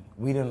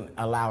didn't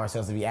allow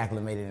ourselves to be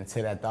acclimated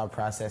into that thought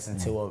process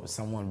until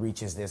someone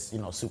reaches this,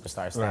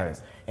 superstar status. Right.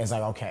 It's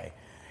like, okay,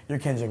 you're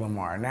Kendrick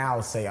Lamar. Now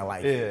I'll say I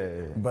like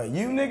you. But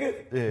you,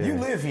 nigga, you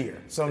live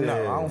here. So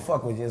no, I don't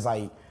fuck with you. It's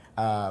like,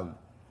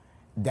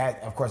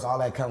 that, of course, all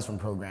that comes from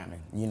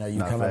programming. You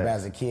come up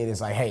as a kid, it's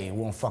like, hey, we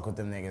won't fuck with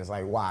them niggas.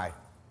 Like, why?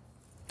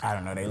 I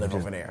don't know, they live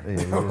over there. We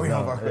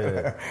don't fuck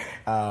with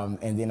them.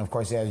 And then, of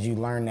course, as you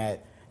learn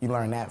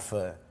that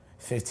for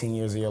 15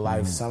 years of your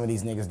life. Some of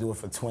these niggas do it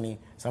for 20.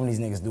 Some of these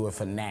niggas do it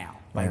for now.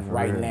 Like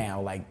right now,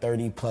 like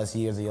 30 plus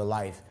years of your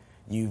life,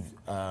 you've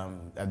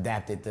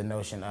adapted the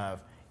notion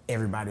of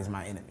everybody's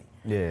my enemy.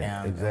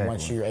 Yeah, and exactly.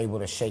 once you're able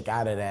to shake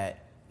out of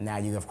that Now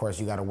you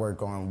got to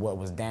work on what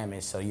was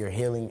damaged. So you're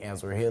healing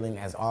as we're healing,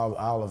 as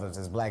all of us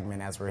as black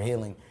men as we're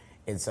healing.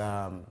 It's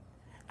I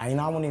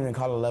wouldn't even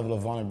call it a level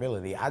of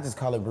vulnerability. I just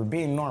call it we're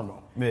being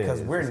normal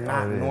because we're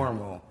not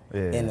normal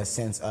in the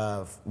sense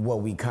of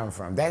what we come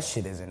from. That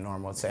shit isn't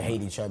normal to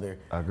hate each other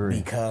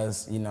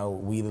because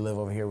we live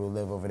over here, we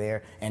live over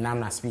there. And I'm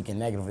not speaking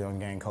negatively on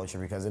gang culture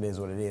because it is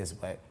what it is,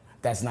 but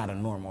that's not a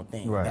normal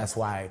thing. Right. That's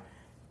why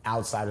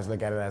outsiders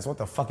look at it as, what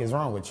the fuck is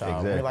wrong with y'all?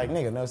 Exactly. We're like,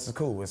 nigga, no, this is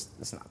cool.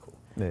 It's not cool.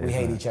 Yeah, we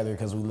hate each other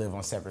because we live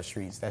on separate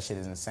streets. That shit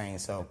is insane.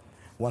 So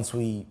once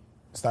we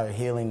start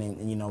healing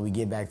and we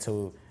get back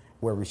to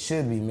where we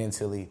should be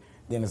mentally,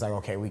 then it's like,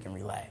 okay, we can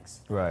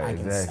relax. Right,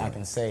 I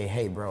can say,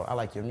 hey, bro, I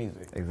like your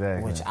music.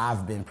 Exactly. Which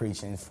I've been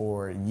preaching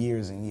for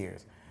years and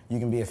years. You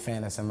can be a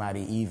fan of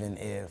somebody even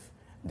if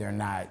they're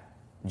not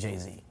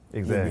Jay-Z.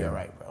 Exactly. You'll be all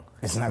right, bro.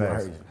 It's not gonna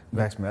hurt you.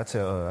 Max, man, I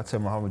tell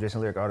my homie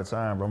Jason Lyric all the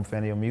time, bro. I'm a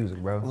fan of your music,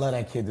 bro. Love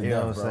that kid to death, bro. You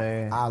know what I'm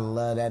saying? I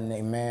love that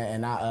nigga,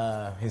 man. And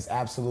the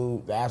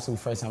absolute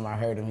first time I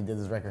heard him, he did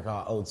this record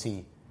called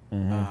OT.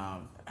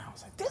 I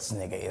was like, this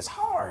nigga is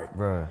hard,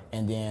 bro.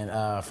 And then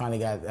finally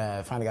got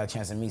a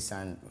chance to meet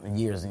son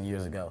years and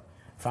years ago.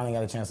 Finally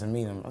got a chance to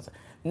meet him. I was like,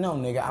 no,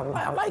 nigga,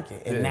 I like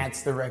it. And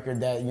that's the record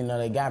that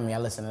they got me. I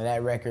listened to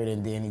that record,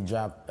 and then he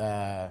dropped.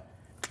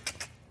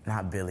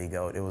 Not Billy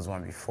Goat. It was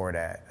one before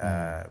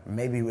that.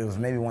 Maybe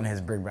one of his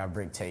Brick by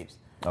Brick tapes.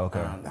 Okay.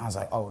 I was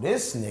like, oh,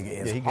 this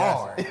nigga is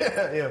hard.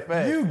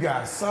 Fact. You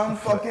got some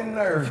fucking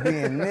nerve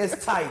being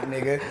this tight,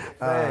 nigga.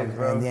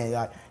 Bro. And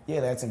then,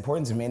 that's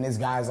important to me. And there's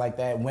guys like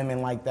that,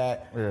 women like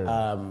that,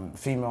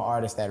 female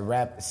artists that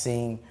rap,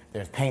 sing.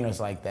 There's painters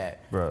like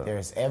that. Bro.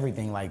 There's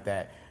everything like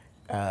that.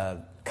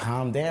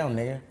 Calm down,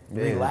 nigga.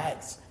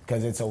 Relax,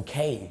 because it's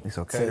okay. It's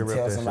okay to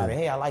tell somebody,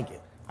 hey, I like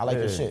it. I like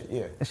your shit,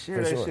 And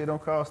share that shit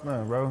don't cost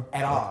nothing, bro.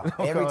 At all.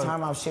 Every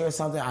time I've shared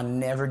something, I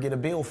never get a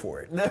bill for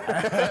it.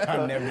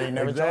 They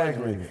never charge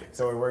me.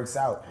 So it works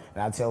out.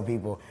 And I tell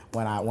people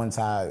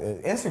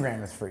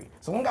Instagram is free.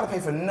 So I don't gotta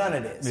pay for none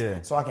of this.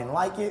 Yeah. So I can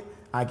like it,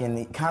 I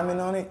can comment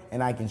on it,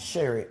 and I can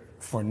share it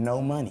for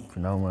no money.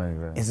 For no money,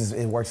 bro.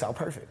 It works out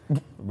perfect.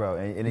 Bro,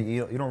 and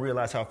you don't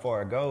realize how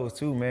far it goes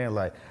too, man.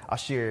 Like I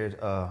shared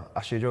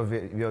your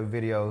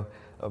video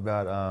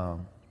about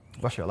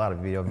I share a lot of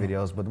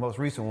videos, but the most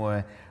recent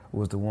one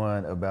was the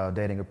one about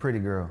dating a pretty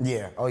girl.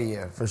 Yeah, oh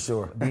yeah, for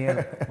sure. My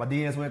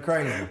DMs went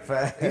crazy. You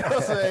know what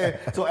I'm saying?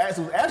 So it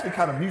was actually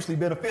kind of mutually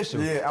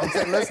beneficial. Yeah, I'm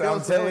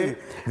telling you.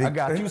 I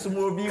got you some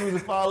more views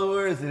and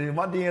followers, and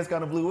my DMs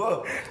kind of blew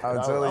up.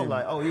 I'm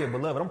like, oh yeah,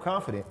 beloved, I'm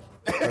confident.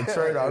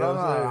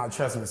 No,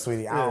 trust me,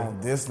 sweetie.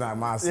 This not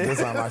my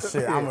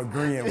shit. I'm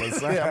agreeing with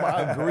something.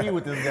 I agree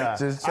with this guy.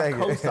 Just check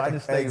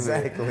it.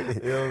 Exactly.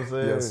 You know what I'm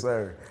saying? Yes,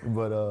 sir.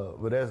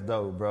 But that's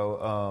dope,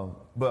 bro.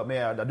 But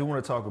man, I do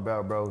want to talk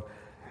about, bro.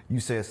 You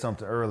said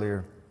something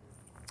earlier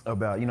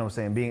about,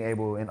 being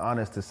able and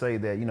honest to say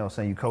that,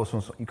 you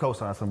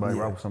co-sign somebody,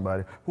 rock with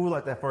somebody. Who was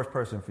like that first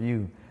person for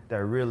you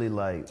that really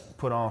like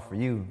put on for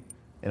you,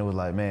 and it was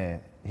like,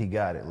 man, he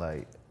got it.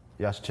 Like,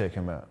 y'all should check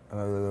him out.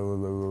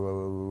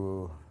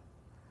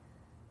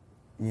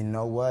 You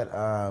know what?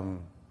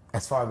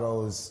 As far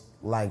goes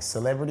like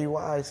celebrity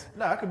wise?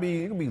 Nah, it could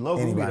be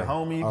local, it could be the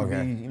homie, it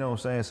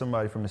could be,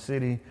 somebody from the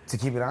city. To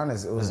keep it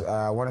honest, it was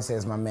I want to say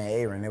it's my man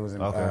Aaron. It was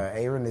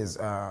Aaron is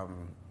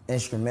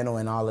instrumental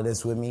in all of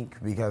this with me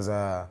because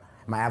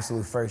my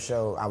absolute first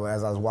show,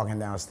 as I was walking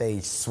down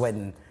stage,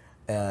 sweating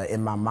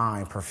in my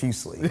mind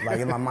profusely. Like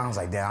in my mind, I was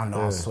like, damn, I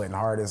know I'm sweating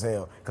hard as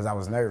hell because I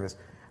was nervous.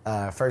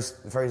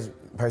 First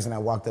person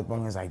that walked up on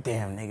me was like,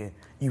 damn, nigga,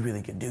 you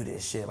really could do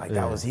this shit. Like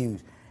that was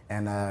huge.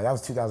 And that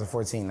was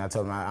 2014. And I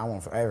told him I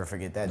won't ever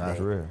forget that day. That's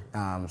real.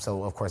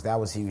 So of course that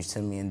was huge to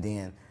me. And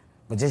then,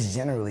 but just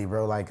generally,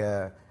 bro, like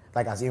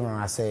even when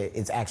I said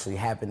it's actually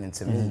happening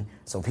to me,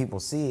 so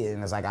people see it,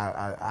 and it's like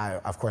I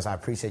of course I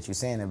appreciate you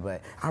saying it,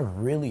 but I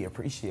really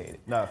appreciate it.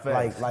 Nah,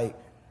 facts. Like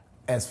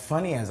as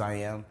funny as I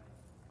am,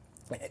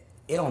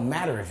 it don't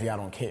matter if y'all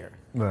don't care.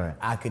 Right.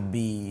 I could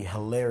be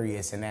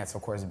hilarious, and that's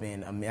of course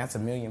that's a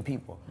million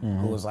people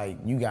who was like,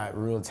 you got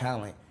real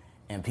talent,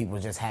 and people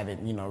just haven't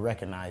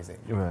recognized it.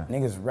 Right.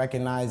 Niggas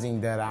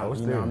recognizing that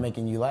I'm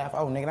making you laugh.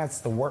 Oh, nigga,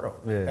 that's the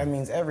world. Yeah. That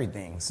means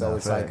everything. So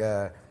it's facts.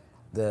 like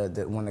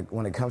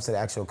when it comes to the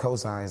actual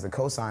cosigns, the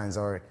cosigns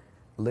are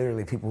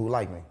literally people who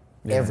like me.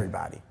 Yeah.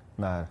 Everybody.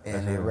 Nah,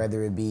 and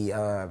whether it be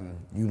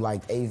you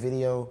liked a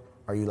video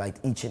or you liked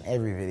each and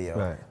every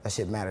video, that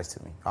shit matters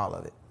to me. All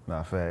of it.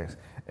 Nah, facts.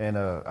 And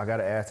I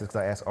gotta ask this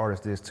because I ask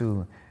artists this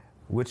too.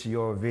 Which of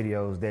your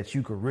videos that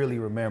you could really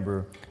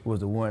remember was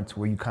the one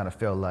where you kind of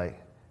felt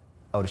like,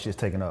 oh, this shit's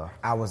taking off?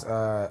 I was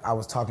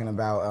talking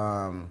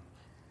about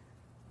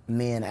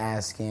men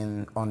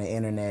asking on the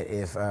internet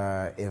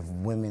if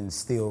women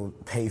still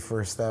pay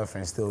for stuff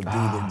and still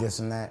do this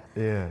and that.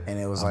 Yeah. And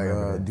it was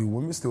like, do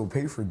women still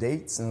pay for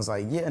dates? And it's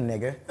like, yeah,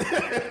 nigga.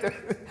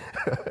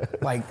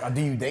 Like,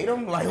 do you date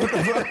them? Like, what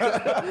the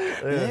fuck?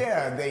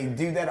 Yeah, they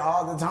do that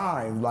all the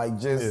time. Like,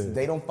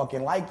 they don't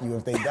fucking like you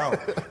if they don't.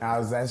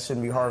 That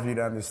shouldn't be hard for you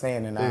to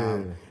understand.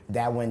 And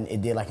that one,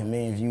 it did like 1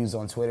 million views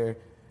on Twitter.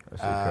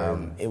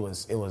 It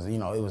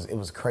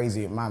was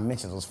crazy. My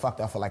mentions was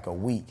fucked up for like a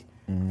week,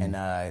 and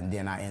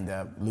then I ended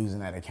up losing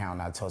that account.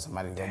 And I told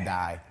somebody to go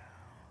die.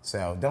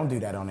 So don't do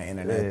that on the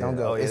internet. Don't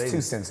go. It's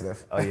too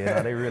sensitive. Oh yeah,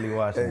 no, they really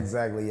watching.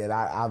 Exactly.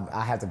 Yeah,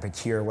 I have to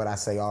procure what I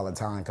say all the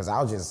time because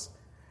I'll just.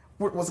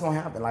 What's gonna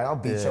happen? Like I'll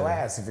beat your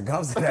ass if it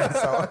comes to that.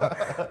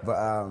 So,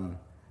 but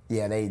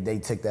yeah, they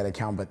took that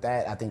account. But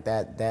I think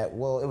that it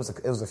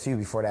was a few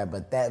before that.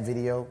 But that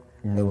video,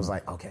 it was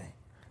like okay,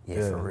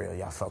 yeah, for real,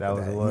 y'all fuck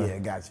with that. Yeah,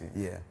 got you.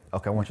 Yeah.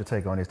 Okay, I want your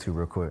take on this too,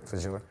 real quick. For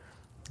sure.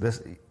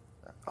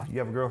 You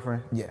have a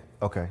girlfriend? Yeah.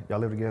 Okay, y'all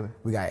live together?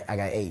 I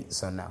got 8,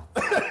 so no.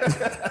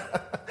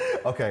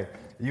 Okay,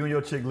 you and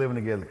your chick living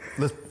together.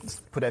 Let's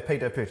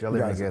paint that picture. Y'all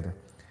living together.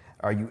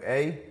 Are you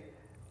A,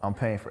 I'm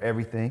paying for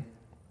everything,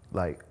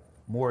 like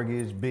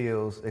mortgage,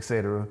 bills,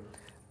 etc.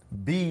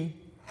 B,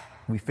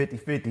 we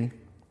 50-50,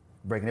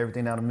 breaking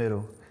everything down the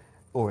middle.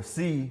 Or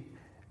C,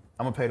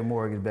 I'm gonna pay the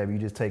mortgage, baby. You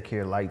just take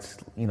care of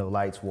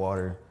lights,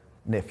 water,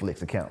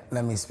 Netflix account.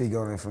 Let me speak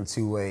on it from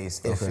 2 ways.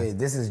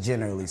 This is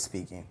generally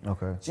speaking.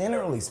 Okay.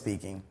 Generally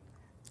speaking,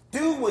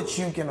 do what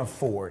you can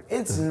afford.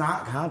 It's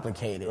not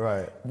complicated.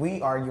 Right.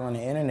 We argue on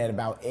the internet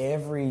about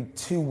every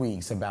 2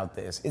 weeks about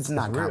this. It's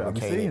not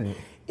complicated.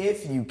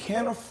 If you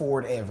can't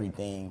afford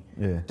everything,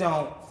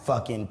 don't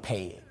fucking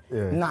pay it.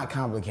 Yeah. Not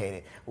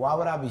complicated. Why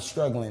would I be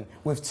struggling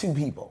with 2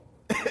 people?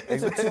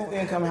 It's a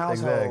 2-income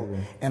household.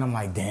 And I'm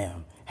like,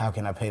 damn, how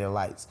can I pay the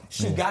lights?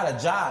 She got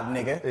a job,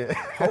 nigga.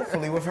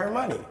 Hopefully with her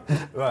money.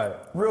 Right.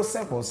 Real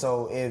simple.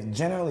 So if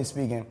generally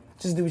speaking,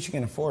 just do what you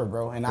can afford,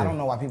 bro. And I don't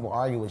know why people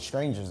argue with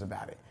strangers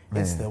about it.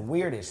 It's the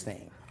weirdest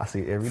thing. I see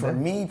it every day. For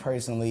me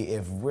personally,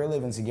 if we're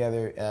living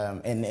together,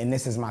 and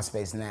this is my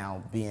space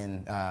now,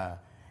 being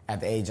at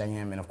the age I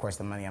am, and of course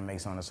the money I make,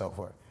 so on and so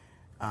forth.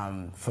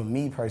 For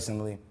me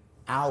personally,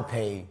 I'll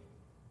pay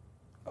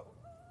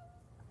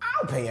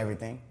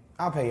everything.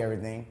 I'll pay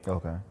everything.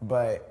 Okay.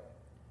 But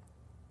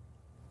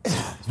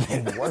it's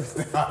been worse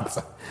than I'm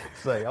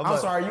sorry. I'm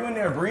sorry, are you in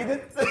there breathing?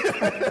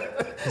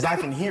 Because I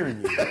can hear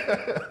you.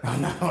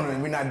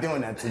 We're not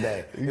doing that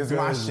today. It's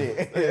my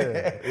shit.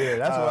 Yeah,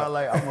 that's what I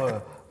like.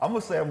 I'm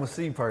gonna say I'm a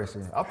C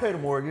person. I'll pay the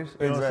mortgage.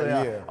 You know what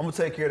I'm saying? I'm gonna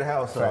take care of the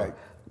house. So,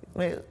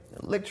 man,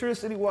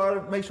 electricity,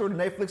 water, make sure the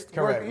Netflix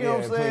work. You know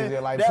what I'm saying?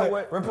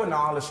 Please, we're putting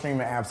all the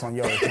streaming apps on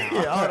your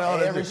account. all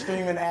every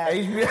streaming app.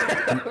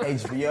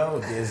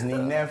 HBO, Disney,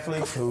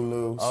 Netflix,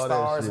 Hulu,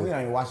 Stars. We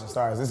ain't even watching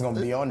Stars. It's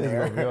gonna be on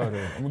there.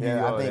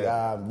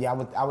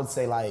 I would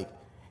say like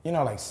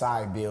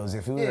side bills.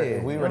 If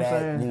we were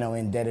that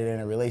indebted in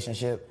a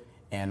relationship.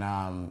 And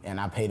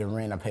I pay the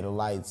rent, I pay the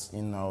lights,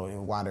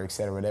 water,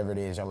 etc., whatever it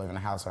is. Y'all live in a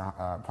house or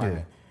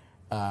apartment.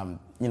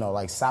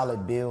 Like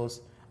solid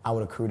bills, I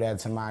would accrue that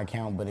to my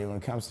account. But when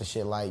it comes to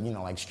shit like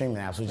streaming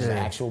apps, which is an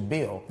actual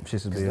bill,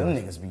 because them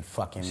niggas be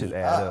fucking me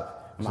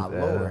up. My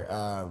lord,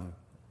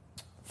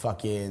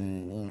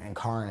 and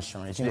car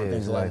insurance,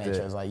 things of that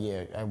nature. It's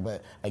like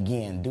but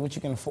again, do what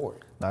you can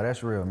afford. No,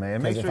 that's real,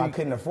 man. Because if I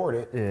couldn't afford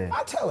it,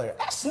 I tell her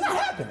that's not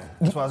happening.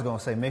 That's what I was gonna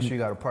say. Make sure you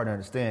got a partner to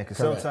understand, because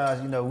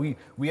sometimes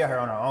we out here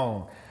on our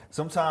own.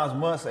 Sometimes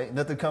months ain't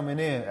nothing coming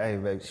in. Hey,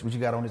 babe, what you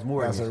got on this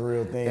mortgage? That's a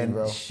real thing, and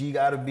bro. She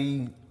gotta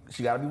be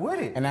with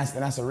it. And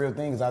that's a real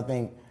thing, because I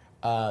think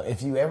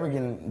if you ever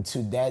get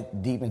into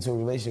that deep into a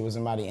relationship with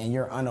somebody and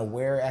you're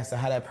unaware as to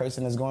how that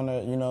person is going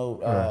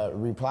to,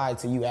 reply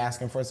to you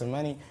asking for some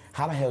money,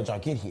 how the hell did y'all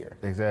get here?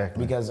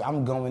 Exactly. Because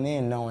I'm going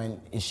in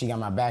knowing she got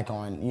my back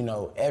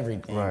on,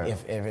 everything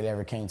if it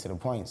ever came to the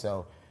point.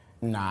 So,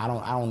 I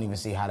don't even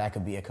see how that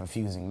could be a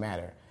confusing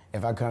matter.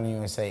 If I come to you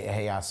and say,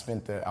 hey, I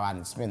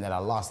didn't spend that, I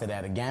lost it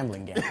at a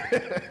gambling game.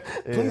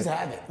 Please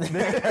have it.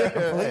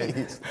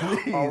 Please.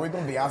 Or we're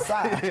going to be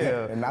outside.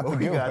 And not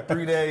we got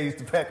 3 days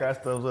to pack our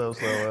stuff up.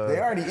 So they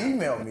already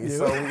emailed me,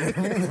 so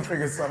we need to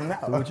figure something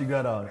out. So what you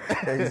got on?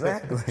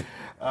 Exactly.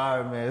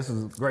 All right, man, this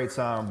is a great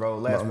time, bro.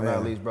 Last but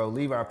not least, bro,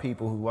 leave our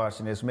people who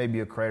watching this,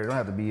 maybe a creator, don't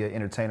have to be an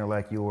entertainer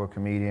like you or a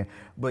comedian,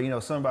 but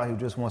somebody who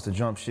just wants to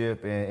jump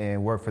ship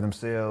and work for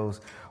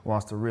themselves,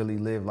 wants to really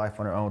live life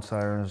on their own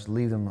terms,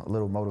 leave them a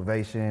little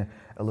motivation,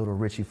 a little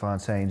Richie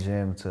Fontaine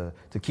gem to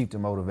keep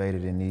them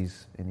motivated in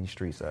these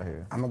streets out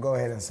here. I'm gonna go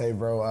ahead and say,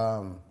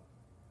 bro,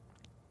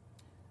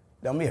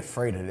 don't be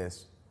afraid of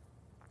this.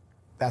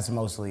 That's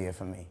mostly it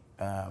for me.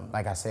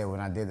 Like I said, when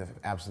I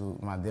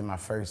did my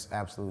first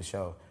Absolute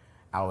show,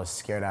 I was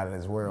scared out of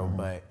this world,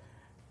 but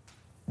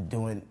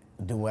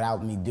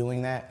without me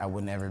doing that, I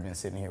would never have been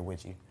sitting here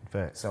with you.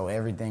 Fact. So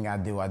everything I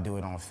do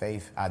it on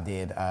faith. I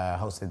did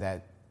hosted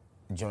that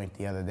joint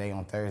the other day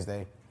on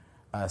Thursday,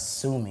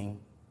 assuming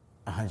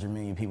 100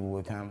 million people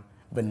would come,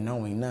 but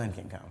knowing none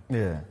can come.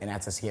 Yeah. And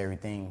that's a scary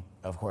thing,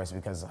 of course,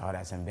 because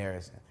that's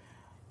embarrassing.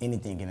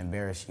 Anything can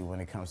embarrass you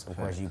when it comes to, of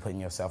course, you putting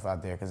yourself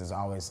out there, because there's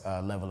always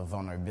a level of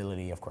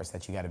vulnerability, of course,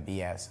 that you got to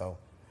be at. So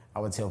I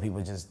would tell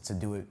people just to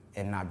do it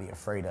and not be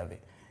afraid of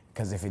it.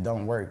 Because if it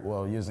don't work,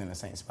 well, you're in the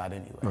same spot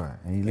anyway. Right,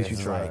 and at least you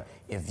try. Like,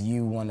 if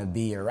you want to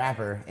be a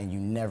rapper and you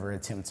never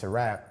attempt to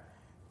rap,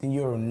 then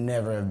you'll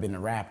never have been a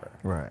rapper.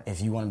 Right.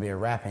 If you want to be a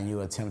rapper and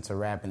you attempt to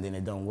rap and then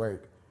it don't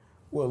work,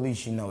 well, at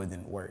least you know it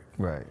didn't work.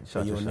 Right.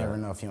 So you'll never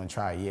know if you don't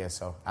try it. Yeah.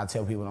 So I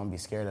tell people don't be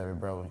scared of it,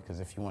 bro, because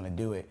if you want to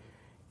do it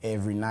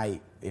every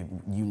night, if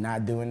you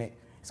not doing it,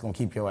 it's gonna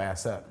keep your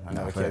ass up. I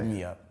know it kept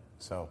me up.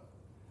 So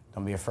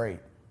don't be afraid.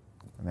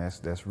 And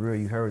that's real.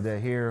 You heard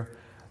that here.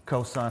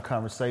 Cosign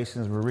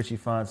Conversations with Richie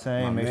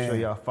Fontaine. Make sure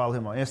y'all follow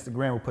him on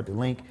Instagram. We'll put the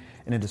link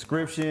in the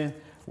description.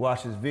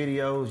 Watch his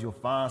videos. You'll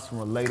find some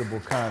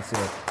relatable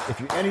content. If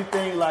you're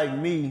anything like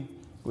me,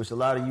 which a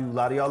lot of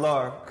y'all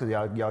are, because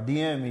y'all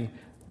DM me,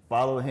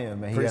 follow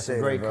him, man. He has some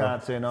great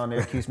content on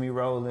there. Keeps me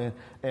rolling.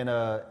 And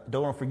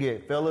don't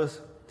forget, fellas,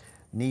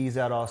 knees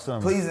out all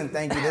summer. Please and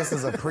thank you. This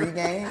is a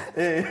pregame.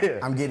 Yeah.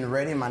 I'm getting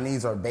ready. My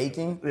knees are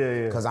baking.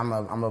 Yeah. Because I'm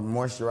a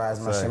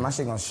moisturize my shit. My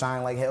shit gonna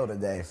shine like hell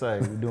today. Say,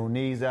 we're doing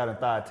knees out and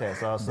thigh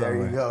taps all summer.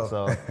 There you go.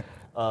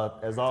 So,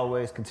 as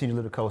always, continue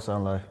to live the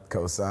Cosign life.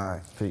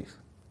 Cosign. Peace.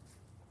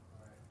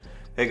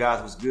 Hey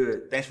guys, what's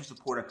good? Thanks for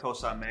supporting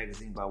Cosign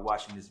Magazine by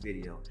watching this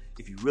video.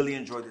 If you really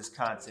enjoyed this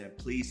content,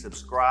 please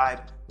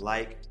subscribe,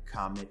 like,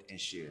 comment, and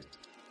share.